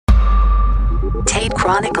Tate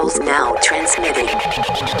Chronicles now transmitting.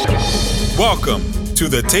 Welcome to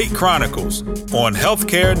the Tate Chronicles on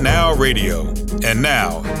Healthcare Now Radio. And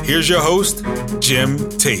now, here's your host, Jim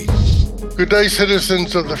Tate. Good day,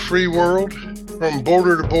 citizens of the free world. From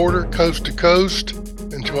border to border, coast to coast,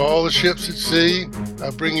 and to all the ships at sea, I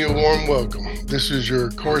bring you a warm welcome. This is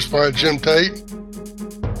your correspondent, Jim Tate,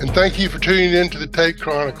 and thank you for tuning in to the Tate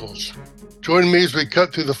Chronicles. Join me as we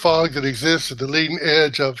cut through the fog that exists at the leading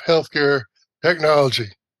edge of healthcare technology.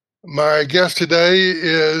 My guest today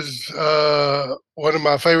is one of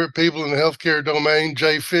my favorite people in the healthcare domain,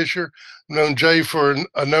 Jay Fisher. I've known Jay for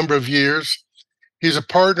a number of years. He's a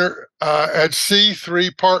partner at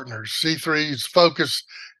C3 Partners. C3's focus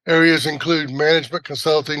areas include management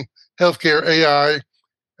consulting, healthcare AI,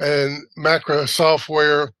 and MACRA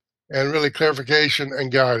software, and really clarification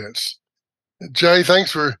and guidance. Jay,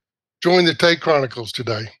 thanks for joining the Tate Chronicles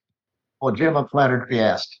today. Well, Jim, I'm flattered to be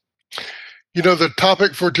asked. You know, the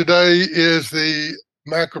topic for today is the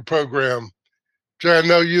MACRA program. Jay, I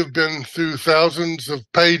know you've been through thousands of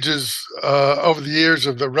pages over the years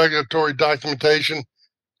of the regulatory documentation,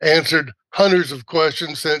 answered hundreds of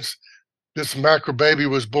questions since this MACRA baby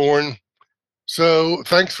was born. So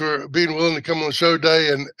thanks for being willing to come on the show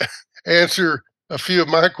today and answer a few of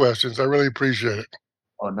my questions. I really appreciate it.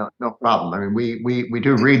 Oh, no problem. I mean, we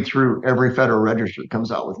do read through every Federal Register that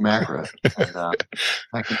comes out with MACRA, and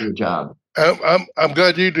I can do a job. I'm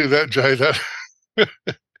glad you do that, Jay.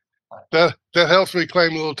 That helps me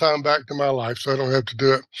claim a little time back to my life, so I don't have to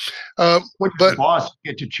do it. But the boss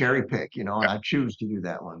get to cherry pick, and I choose to do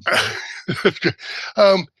that one.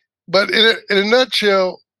 So. But in a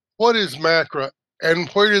nutshell, what is MACRA, and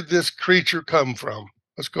where did this creature come from?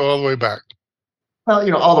 Let's go all the way back.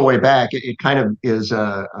 Well, all the way back, it kind of is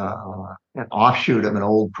an offshoot of an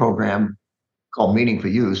old program called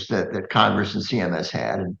Meaningful Use that Congress and CMS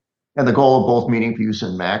had. And the goal of both Meaningful Use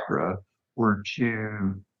and MACRA were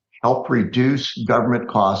to help reduce government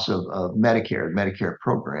costs of Medicare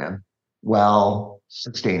program while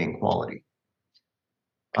sustaining quality.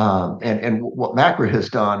 And what MACRA has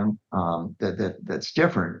done that's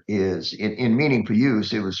different is in Meaningful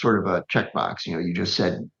Use, it was sort of a checkbox. You just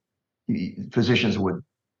said physicians would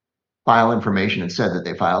file information and said that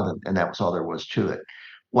they filed, and that was all there was to it.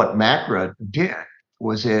 What MACRA did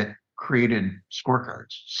was it created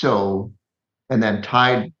scorecards. And then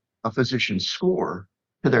tied a physician's score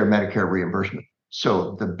to their Medicare reimbursement.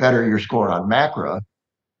 So the better your score on MACRA,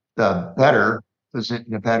 the better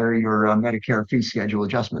your Medicare fee schedule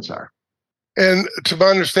adjustments are. And to my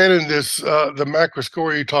understanding, the MACRA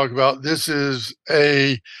score you talk about, this is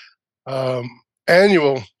a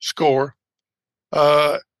annual score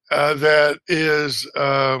that is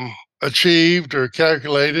achieved or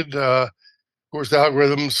calculated. Of course, the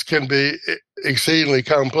algorithms can be exceedingly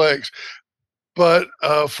complex, but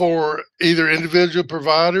for either individual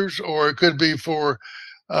providers, or it could be for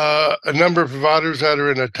a number of providers that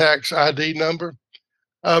are in a tax ID number.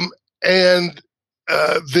 And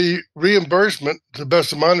the reimbursement, to the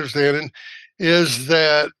best of my understanding, is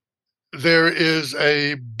that there is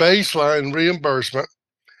a baseline reimbursement,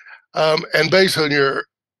 and based on your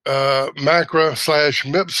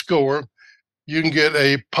MACRA/MIPS score, you can get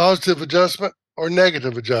a positive adjustment or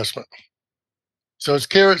negative adjustment. So it's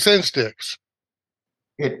carrots and sticks.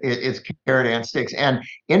 It's carrot and sticks. And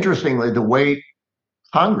interestingly, the way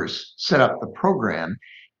Congress set up the program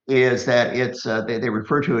is that it's they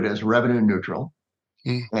refer to it as revenue neutral.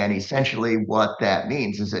 And essentially what that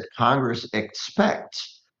means is that Congress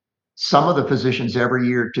expects some of the physicians every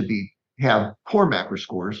year to have poor MACRA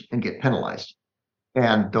scores and get penalized.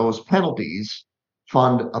 And those penalties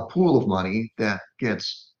fund a pool of money that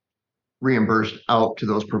gets reimbursed out to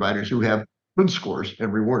those providers who have good scores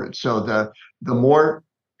and rewarded. So the more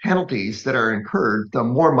penalties that are incurred, the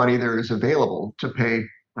more money there is available to pay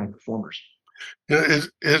high performers.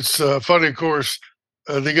 It's funny, of course,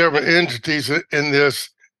 the government entities in this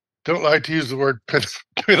don't like to use the word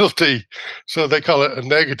penalty, so they call it a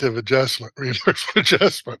negative adjustment, reimbursement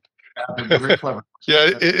adjustment. Very clever.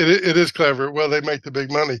 Yeah, it is clever. Well, they make the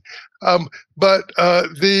big money. But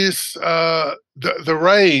the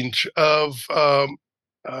range of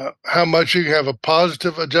how much you can have a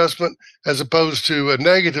positive adjustment as opposed to a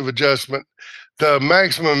negative adjustment, the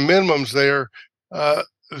maximum minimums there,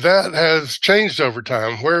 that has changed over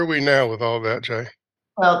time. Where are we now with all that, Jay?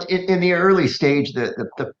 Well, in the early stage,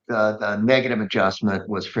 the negative adjustment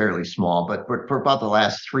was fairly small, but for about the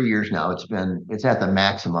last 3 years now, it's at the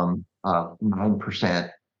maximum of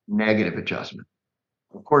 9% negative adjustment.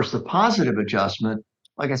 Of course, the positive adjustment,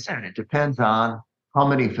 like I said, it depends on how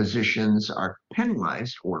many physicians are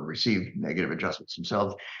penalized or receive negative adjustments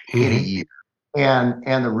themselves in a year.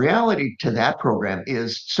 And the reality to that program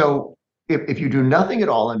is, so if you do nothing at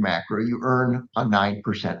all in MACRA, you earn a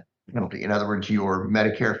 9% penalty. In other words, your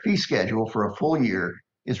Medicare fee schedule for a full year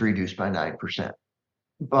is reduced by 9%.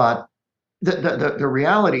 But the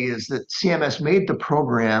reality is that CMS made the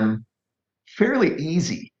program fairly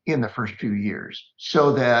easy in the first few years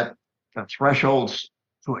so that the thresholds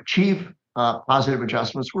to achieve positive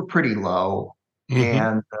adjustments were pretty low. Mm-hmm.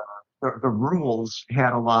 And the rules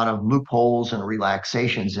had a lot of loopholes and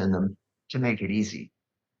relaxations in them to make it easy.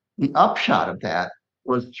 The upshot of that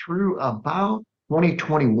was through about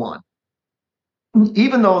 2021,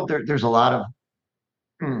 even though there's a lot of,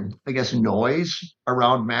 I guess, noise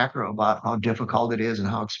around MACRA about how difficult it is and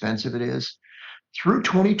how expensive it is, through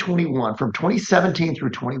 2021, from 2017 through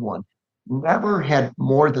 21, never had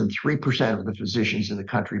more than 3% of the physicians in the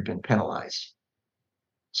country been penalized.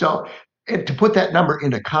 So, to put that number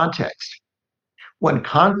into context, when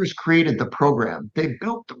Congress created the program, they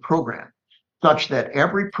built the program such that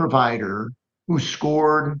every provider who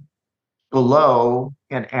scored below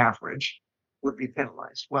an average would be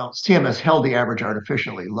penalized. Well, CMS held the average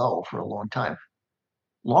artificially low for a long time.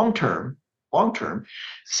 Long term,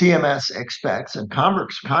 CMS expects and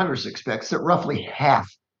Congress expects that roughly half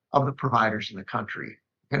of the providers in the country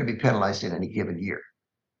are going to be penalized in any given year.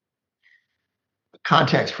 The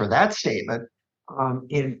context for that statement,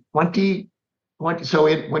 in 2020, so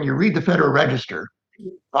when you read the Federal Register,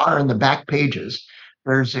 far in the back pages,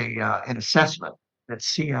 there's an assessment that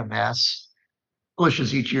CMS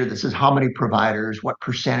publishes each year that says how many providers, what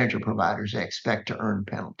percentage of providers they expect to earn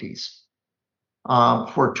penalties.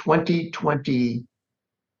 For 2022,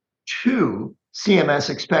 CMS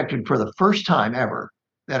expected for the first time ever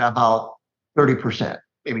that about 30%,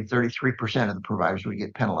 maybe 33% of the providers would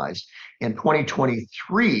get penalized. In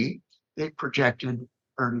 2023, they projected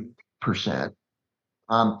 30%.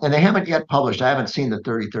 And they haven't yet published, I haven't seen the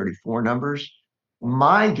 34 numbers.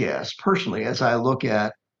 My guess, personally, as I look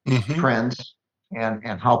at trends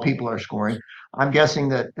and how people are scoring, I'm guessing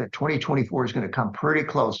that 2024 is going to come pretty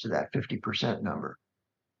close to that 50% number.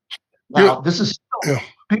 Now, this is still a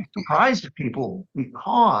big surprise to people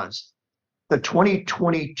because the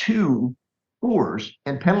 2022 scores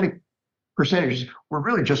and penalty percentages were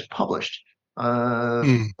really just published about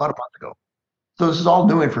a month ago. So this is all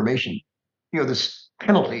new information. This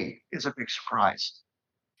penalty is a big surprise.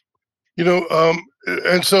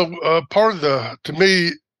 And so part of to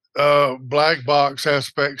me, black box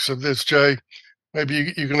aspects of this, Jay,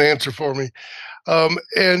 maybe you can answer for me.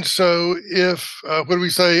 And so if, what do we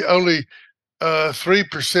say, only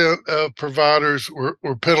 3% of providers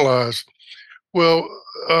were penalized, well,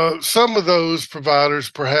 some of those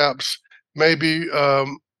providers perhaps maybe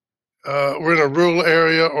were in a rural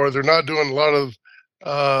area or they're not doing a lot of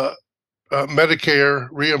Medicare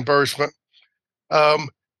reimbursement.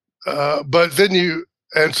 But then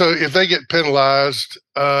and so if they get penalized,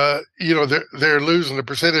 they're losing a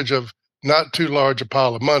percentage of not too large a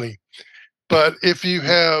pile of money. But if you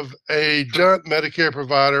have a giant Medicare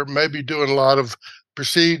provider, maybe doing a lot of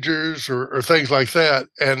procedures or things like that,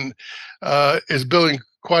 and is billing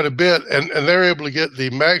quite a bit, and they're able to get the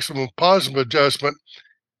maximum positive adjustment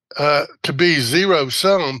to be zero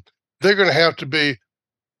sum, they're going to have to be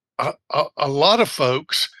a lot of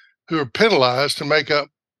folks who are penalized to make up,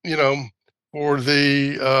 for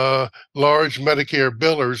the large Medicare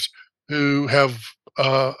billers who have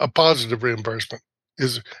a positive reimbursement.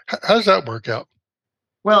 How does that work out?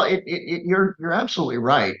 Well, you're absolutely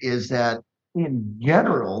right. Is that in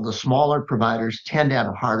general, the smaller providers tend to have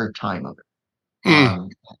a harder time of it.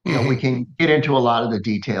 We can get into a lot of the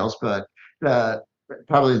details, but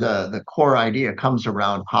probably the core idea comes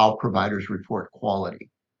around how providers report quality.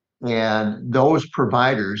 And those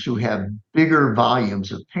providers who have bigger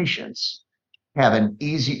volumes of patients have an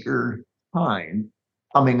easier time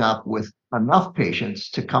coming up with enough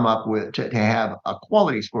patients to come up with to have a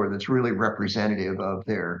quality score that's really representative of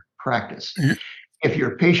their practice. If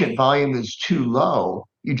your patient volume is too low,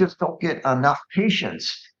 you just don't get enough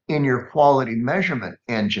patients in your quality measurement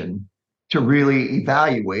engine to really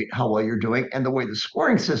evaluate how well you're doing. And the way the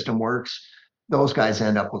scoring system works, those guys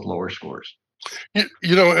end up with lower scores. And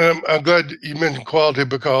I'm glad you mentioned quality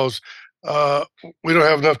because we don't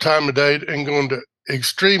have enough time today and go into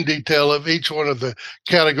extreme detail of each one of the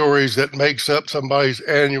categories that makes up somebody's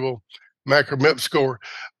annual MACRA MIPS score.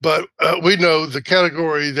 But we know the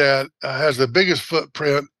category that has the biggest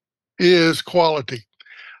footprint is quality.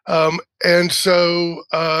 And so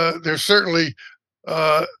there's certainly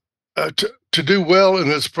to do well in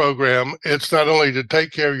this program, it's not only to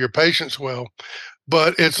take care of your patients well,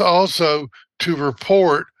 but it's also to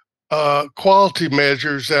report quality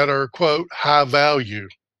measures that are, quote, high value.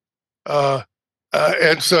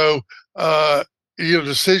 And so,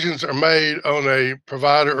 decisions are made on a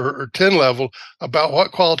provider or 10 level about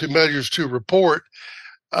what quality measures to report.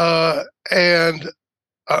 And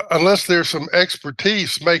unless there's some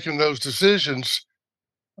expertise making those decisions,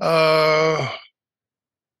 you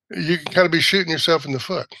can kind of be shooting yourself in the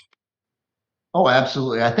foot. Oh,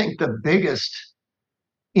 absolutely. I think the biggest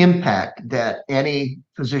impact that any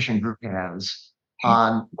physician group has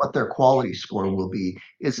on what their quality score will be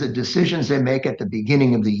is the decisions they make at the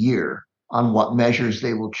beginning of the year on what measures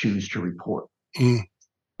they will choose to report. Mm.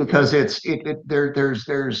 Because there's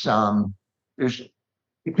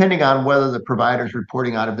depending on whether the provider's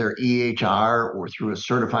reporting out of their EHR or through a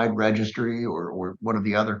certified registry or one of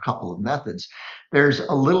the other couple of methods, there's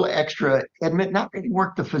a little extra not really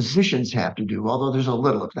work the physicians have to do, although there's a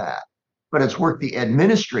little of that, but it's work the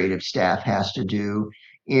administrative staff has to do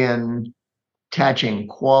in attaching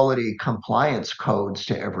quality compliance codes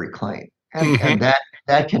to every claim. And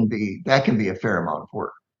that can be a fair amount of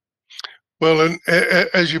work. Well, and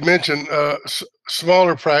as you mentioned,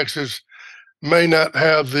 smaller practices may not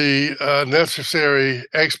have the necessary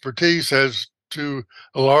expertise as to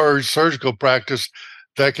a large surgical practice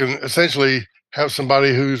that can essentially have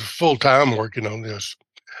somebody who's full-time working on this.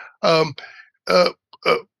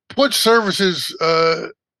 What services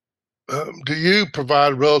do you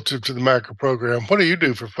provide relative to the MACRA program? What do you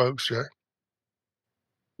do for folks, Jack?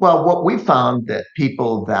 Well, what we found that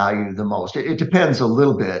people value the most, it depends a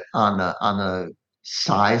little bit on the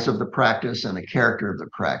size of the practice and the character of the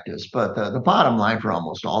practice, but the bottom line for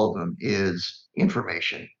almost all of them is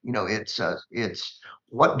information. It's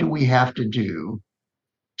what do we have to do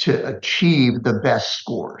to achieve the best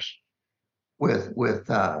scores with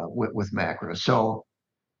MACRA. So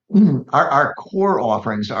our core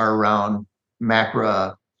offerings are around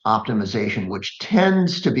MACRA optimization, which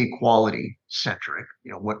tends to be quality centric.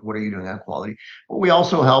 What are you doing on quality? But we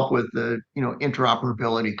also help with the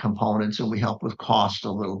interoperability components, and we help with cost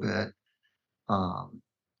a little bit.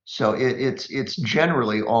 So it's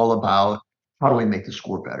generally all about how do we make the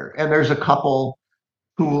score better. And there's a couple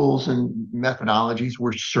tools and methodologies.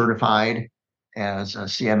 We're certified as a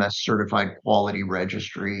CMS certified quality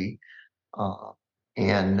registry.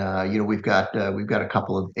 We've got a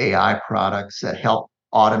couple of AI products that help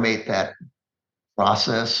automate that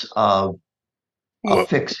process of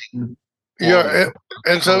fixing. Yeah,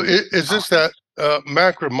 and so is this that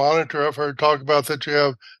MACRA monitor I've heard talk about that you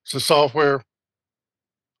have? It's a software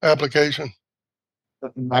application. The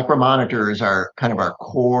MACRA monitor is our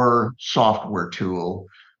core software tool.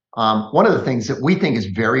 One of the things that we think is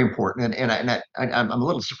very important, and I'm a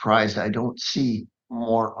little surprised I don't see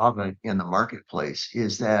more of it in the marketplace,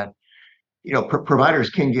 is that providers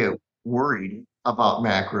can get worried about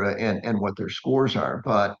MACRA and what their scores are,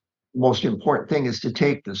 but most important thing is to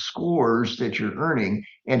take the scores that you're earning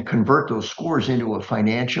and convert those scores into a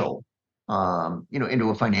financial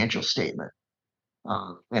statement.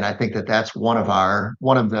 And I think that's one of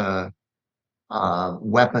the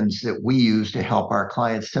weapons that we use to help our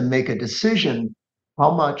clients to make a decision how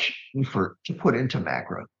much effort to put into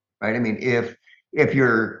MACRA, right? I mean, if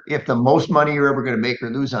the most money you're ever going to make or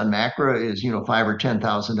lose on MACRA is $5,000 or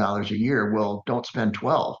 $10,000 a year, well, don't spend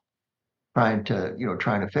 12 trying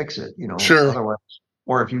to fix it. Sure. Otherwise,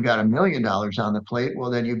 or if you've got $1 million on the plate, well,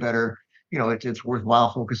 then you better it's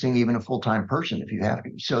worthwhile focusing even a full-time person if you have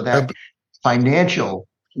to. So that financial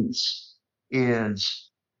piece is,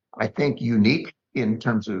 I think, unique in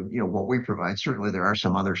terms of what we provide. Certainly, there are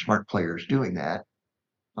some other smart players doing that,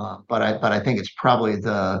 but I think it's probably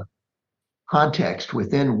the context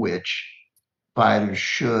within which providers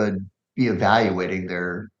should be evaluating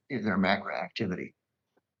their MACRA activity.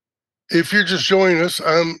 If you're just joining us,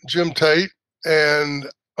 I'm Jim Tate, and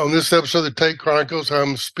on this episode of the Tate Chronicles,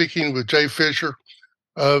 I'm speaking with Jay Fisher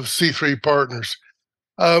of C3 Partners.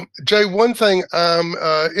 Jay, one thing I'm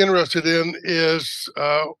interested in is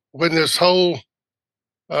when this whole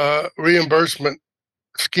reimbursement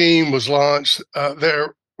scheme was launched,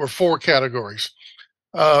 there were 4 categories.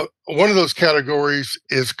 One of those categories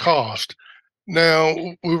is cost. Now,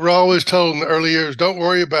 we were always told in the early years, don't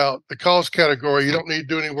worry about the cost category. You don't need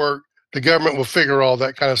to do any work. The government will figure all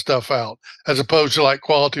that kind of stuff out, as opposed to like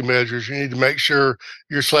quality measures. You need to make sure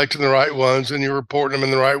you're selecting the right ones and you're reporting them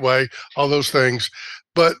in the right way, all those things.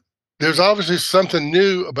 But there's obviously something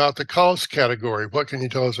new about the cost category. What can you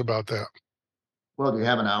tell us about that? Well, do you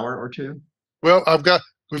have an hour or two? Well,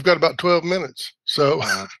 we've got about 12 minutes. So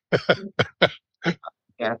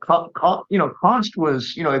yeah, cost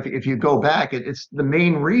was, if you go back, it's the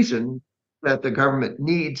main reason that the government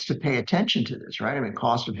needs to pay attention to this, right? I mean,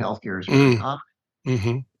 cost of healthcare is very high.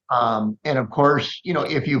 And of course,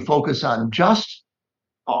 if you focus on just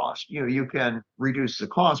cost, you can reduce the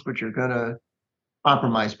cost, but you're going to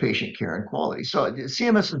compromise patient care and quality. So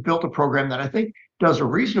CMS has built a program that I think does a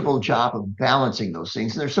reasonable job of balancing those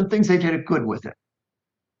things. And there's some things they did good with it.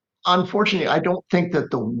 Unfortunately, I don't think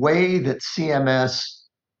that the way that CMS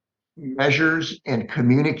measures and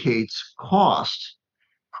communicates cost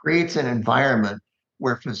creates an environment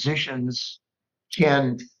where physicians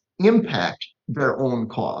can impact their own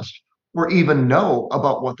cost or even know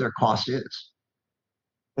about what their cost is.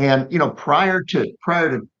 And prior to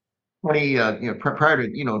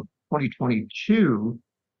 2022,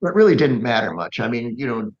 it really didn't matter much. I mean,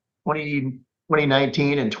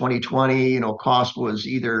 2019 and 2020, cost was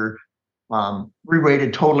either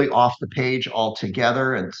re-rated totally off the page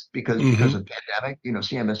altogether, and because of pandemic,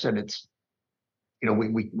 CMS said it's,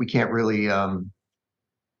 we can't really,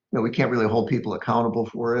 we can't really hold people accountable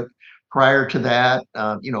for it. Prior to that,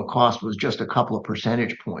 cost was just a couple of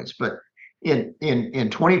percentage points, but in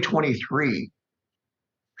 2023,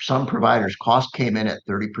 some providers cost came in at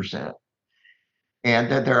 30%.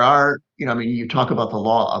 And that there are, you talk about the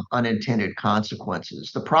law of unintended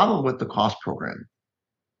consequences. The problem with the cost program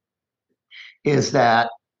is that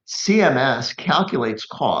CMS calculates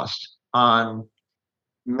cost on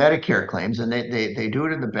Medicare claims, and they do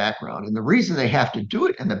it in the background. And the reason they have to do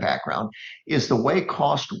it in the background is the way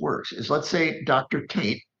cost works is, let's say Dr.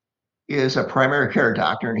 Tate is a primary care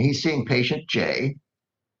doctor and he's seeing patient J,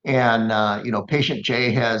 and patient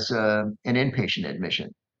J has an inpatient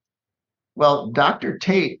admission. Well, Dr.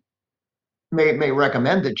 Tate may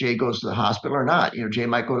recommend that J goes to the hospital or not. J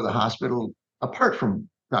might go to the hospital apart from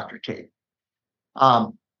Dr. Tate.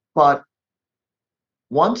 But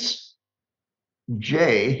once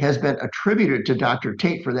J has been attributed to Dr.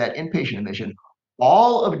 Tate for that inpatient admission,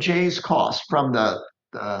 all of J's costs, from the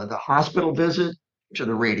hospital visit to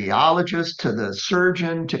the radiologist to the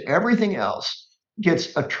surgeon to everything else,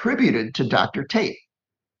 gets attributed to Dr. Tate,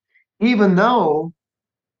 even though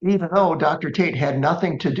Dr. Tate had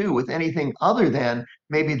nothing to do with anything other than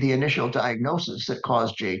maybe the initial diagnosis that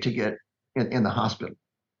caused J to get in the hospital.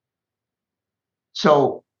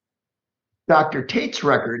 So Dr. Tate's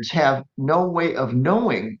records have no way of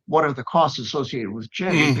knowing what are the costs associated with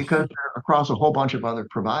J because they're across a whole bunch of other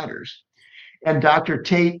providers. And Dr.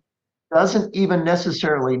 Tate doesn't even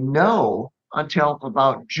necessarily know until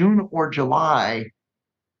about June or July,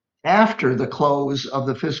 after the close of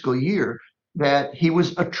the fiscal year, that he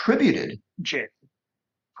was attributed J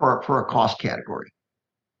for a cost category.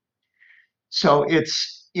 So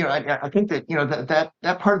it's, I think that,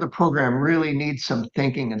 that part of the program really needs some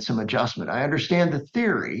thinking and some adjustment. I understand the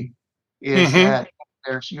theory is that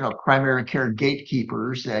there's, primary care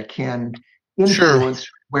gatekeepers that can influence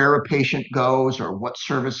where a patient goes or what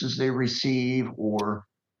services they receive, or,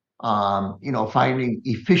 finding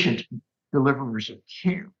efficient deliverers of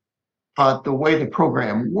care. But the way the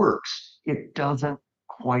program works, it doesn't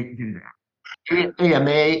quite do that. AMA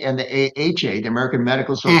and the AHA, the American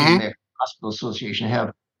Medical Association, the Hospital Association,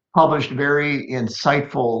 have published very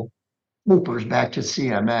insightful papers back to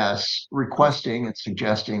CMS requesting and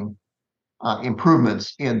suggesting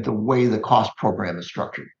improvements in the way the cost program is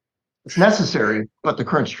structured. It's necessary, but the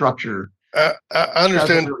current structure I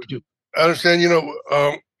understand. Really do. I understand.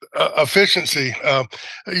 Efficiency.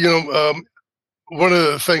 One of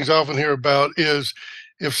the things I often hear about is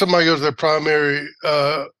if somebody goes to their primary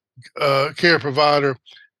care provider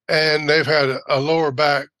and they've had a lower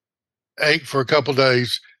back ache for a couple of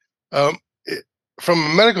days, from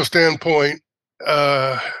a medical standpoint,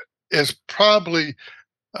 it's probably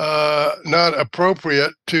not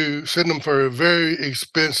appropriate to send them for a very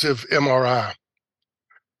expensive MRI,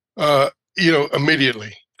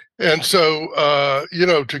 immediately. And so,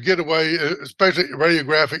 to get away, especially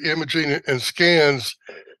radiographic imaging and scans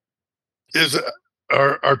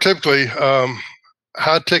are typically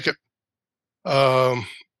high ticket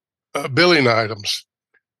billing items.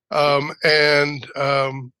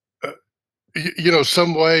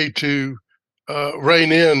 Some way to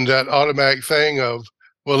rein in that automatic thing of,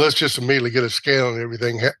 well, let's just immediately get a scan on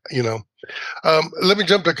everything, Let me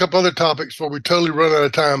jump to a couple other topics before we totally run out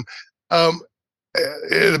of time.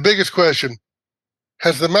 The biggest question,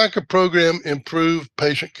 has the MICRA program improved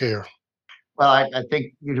patient care? Well, I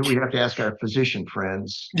think we have to ask our physician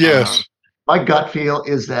friends. Yes. My gut feel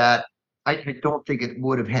is that I don't think it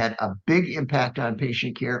would have had a big impact on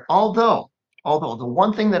patient care. Although the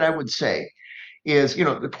one thing that I would say is,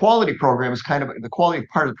 the quality program is the quality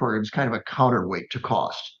part of the program is kind of a counterweight to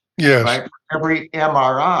cost. Yes. Right. For every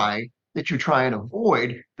MRI, that you try and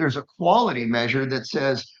avoid, there's a quality measure that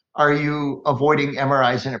says, are you avoiding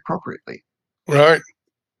MRIs inappropriately? Right.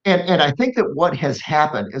 And I think that what has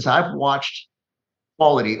happened is I've watched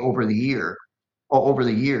quality over the years.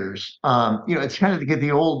 It's kind of to get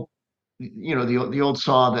the old, the old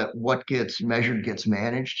saw that what gets measured gets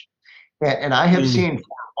managed. And I have Mm. seen for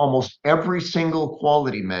almost every single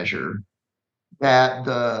quality measure that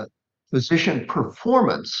the physician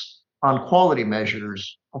performance on quality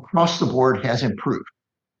measures across the board has improved.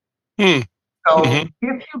 Hmm. So Hmm.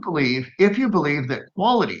 if you believe that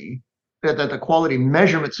that the quality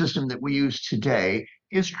measurement system that we use today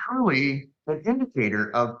is truly an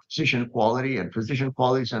indicator of physician quality and physician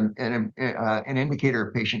quality is an indicator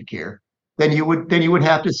of patient care, then you would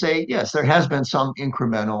have to say, yes, there has been some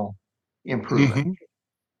incremental improvement.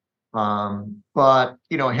 Hmm. But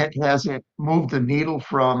has it moved the needle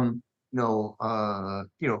from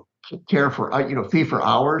care for fee for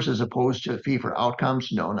hours as opposed to fee for outcomes?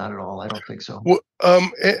 No, not at all. I don't think so. Well,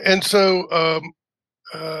 and so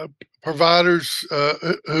providers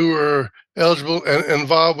who are eligible and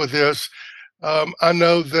involved with this, I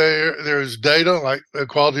know there's data like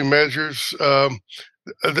quality measures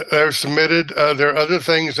that are submitted. There are other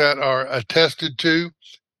things that are attested to.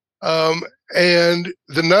 And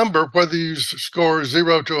the number, whether you score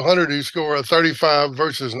 0 to 100, you score a 35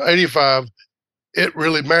 versus an 85, it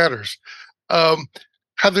really matters. Um,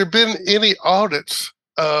 have there been any audits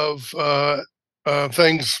of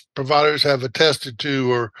things providers have attested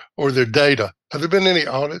to or their data? Have there been any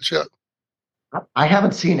audits yet? I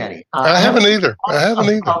haven't seen any. I I haven't haven't seen either. I haven't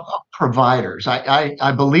either. of providers.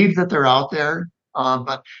 I believe that they're out there,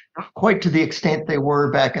 but not quite to the extent they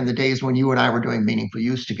were back in the days when you and I were doing meaningful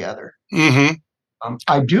use together. Hmm.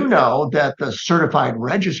 I do know that the certified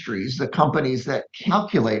registries, the companies that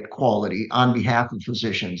calculate quality on behalf of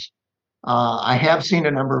physicians, I have seen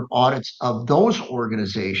a number of audits of those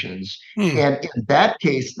organizations. Hmm. And in that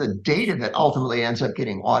case, the data that ultimately ends up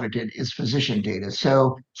getting audited is physician data.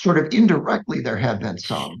 So, sort of indirectly, there have been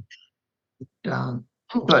some. Um,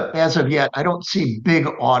 but as of yet, I don't see big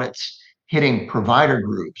audits hitting provider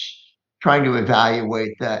groups trying to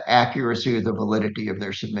evaluate the accuracy or the validity of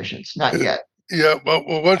their submissions. Not yet. Yeah, well,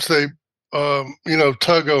 once they,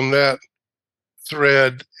 tug on that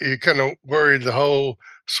thread, you kind of worried the whole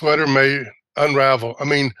sweater may unravel. I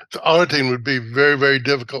mean, the auditing would be very, very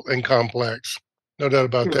difficult and complex. No doubt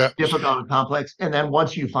about It's that. difficult and complex. And then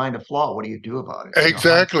once you find a flaw, what do you do about it?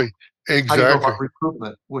 Exactly. How do you go Exactly. about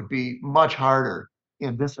recruitment would be much harder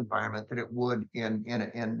in this environment than it would in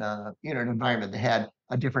an environment that had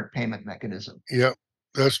a different payment mechanism. Yeah,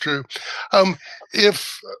 that's true.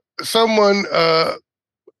 If someone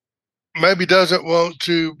maybe doesn't want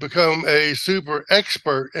to become a super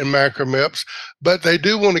expert in MACRA MIPS, but they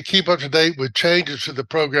do want to keep up to date with changes to the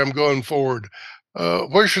program going forward,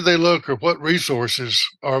 where should they look or what resources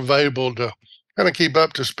are available to kind of keep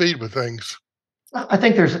up to speed with things? I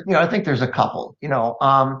think there's a couple.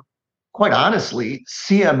 Quite honestly,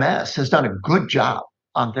 CMS has done a good job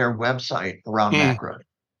on their website around Hmm. MACRA.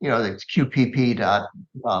 It's QPP.gov,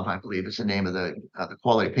 I believe is the name of the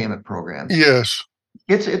quality payment program. Yes.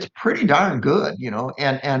 It's pretty darn good,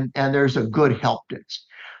 and there's a good help desk.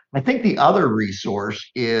 I think the other resource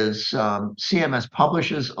is CMS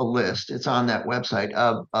publishes a list. It's on that website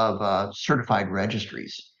of certified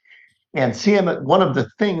registries. And CMS, one of the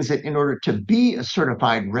things that in order to be a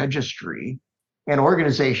certified registry, an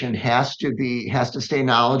organization has to stay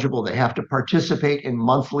knowledgeable. They have to participate in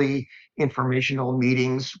monthly informational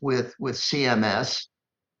meetings with CMS,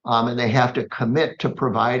 and they have to commit to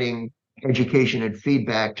providing education and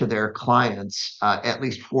feedback to their clients at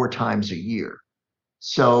least 4 times a year.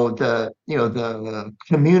 So the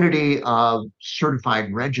community of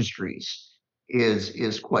certified registries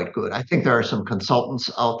is quite good. I think there are some consultants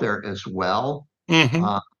out there as well, Hmm.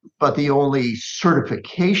 uh, but the only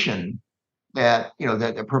certification that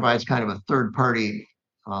provides kind of a third party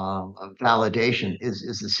validation is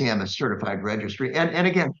the CMS certified registry. And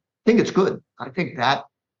again, I think it's good. I think that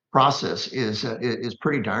process is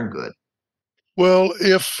pretty darn good. Well,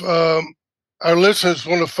 if our listeners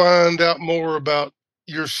want to find out more about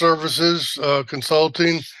your services,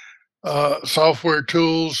 consulting, software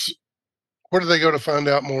tools, where do they go to find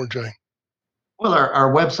out more, Jay? Well,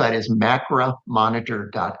 our website is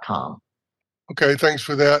macramonitor.com. Okay, thanks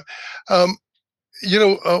for that. Um,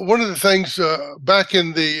 one of the things back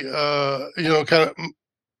in the, kind of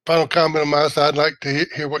final comment on my side, I'd like to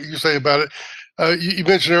hear what you say about it. You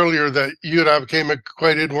mentioned earlier that you and I became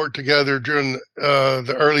acquainted and worked together during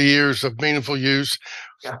the early years of meaningful use,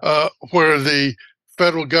 Yeah. where the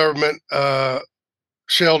federal government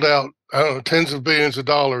shelled out, I don't know, tens of billions of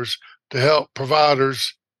dollars to help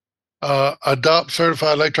providers adopt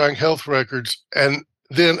certified electronic health records and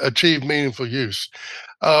then achieve meaningful use.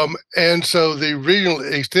 And so the regional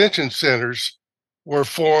extension centers were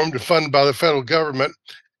formed and funded by the federal government.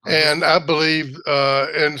 And I believe,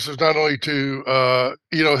 and this is not only to,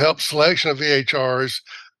 help selection of EHRs,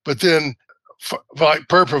 but then like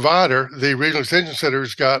per provider, the regional extension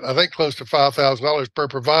centers got, I think, close to $5,000 per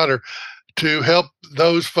provider to help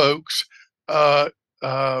those folks, provide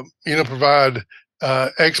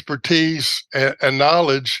expertise and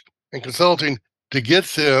knowledge and consulting to get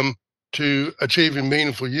them to achieving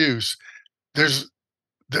meaningful use.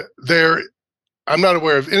 I'm not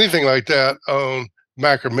aware of anything like that on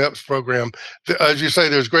MACRA MIPS program. As you say,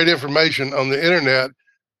 there's great information on the internet,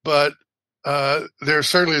 but there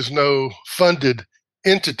certainly is no funded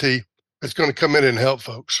entity that's going to come in and help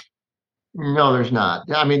folks. No, there's not.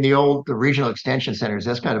 I mean, the regional extension centers,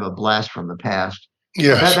 that's kind of a blast from the past.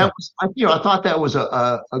 Yes. That was, I thought that was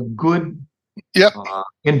a good Yep.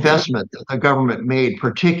 Investment that the government made,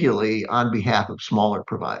 particularly on behalf of smaller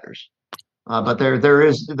providers. But there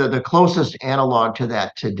is the closest analog to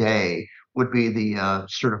that today would be the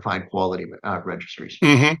certified quality registries.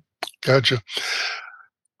 Mm-hmm. Gotcha.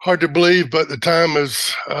 Hard to believe, but the time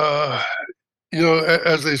is,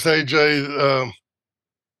 as they say, Jay,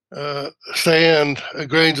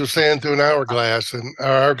 grains of sand through an hourglass, and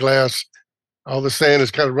our hourglass, all the sand has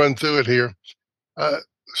kind of run through it here.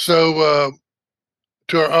 So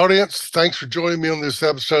to our audience, thanks for joining me on this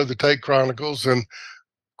episode of the Tate Chronicles. And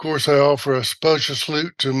of course, I offer a special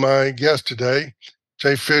salute to my guest today,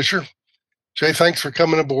 Jay Fisher. Jay, thanks for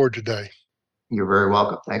coming aboard today. You're very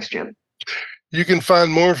welcome. Thanks, Jim. You can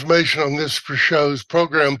find more information on this show's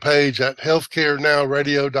program page at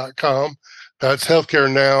healthcarenowradio.com. That's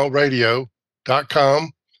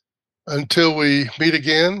healthcarenowradio.com. Until we meet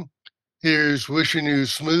again, here's wishing you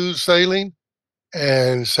smooth sailing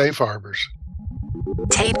and safe harbors.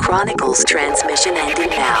 Tate Chronicles transmission ending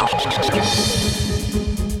now.